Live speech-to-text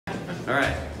All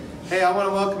right. Hey, I want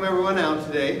to welcome everyone out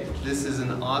today. This is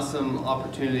an awesome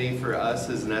opportunity for us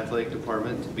as an athletic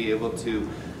department to be able to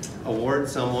award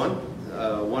someone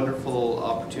a wonderful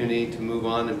opportunity to move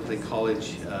on and play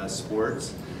college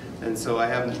sports. And so I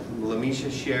have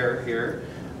Lamecia Share here.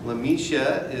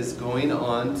 Lamecia is going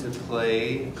on to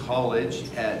play college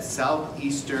at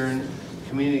Southeastern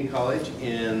Community College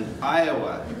in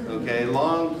Iowa. Okay,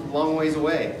 long ways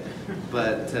away,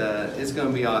 but it's going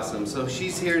to be awesome. So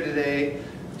she's here today.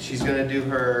 She's going to do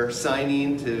her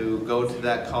signing to go to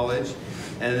that college.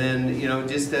 And then, you know,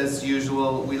 just as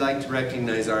usual, we like to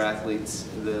recognize our athletes,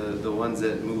 the ones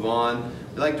that move on.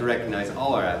 We like to recognize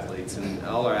all our athletes, and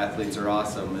all our athletes are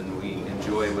awesome, and we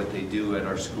enjoy what they do at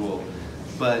our school.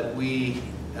 But we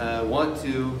want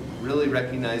to really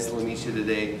recognize Lamecia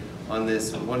today on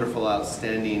this wonderful,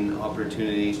 outstanding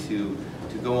opportunity to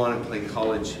go on and play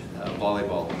college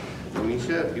volleyball.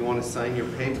 Lamecia, if you want to sign your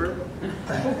paper.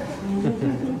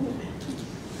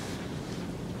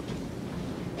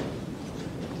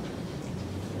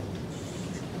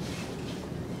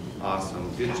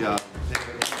 Awesome, good job.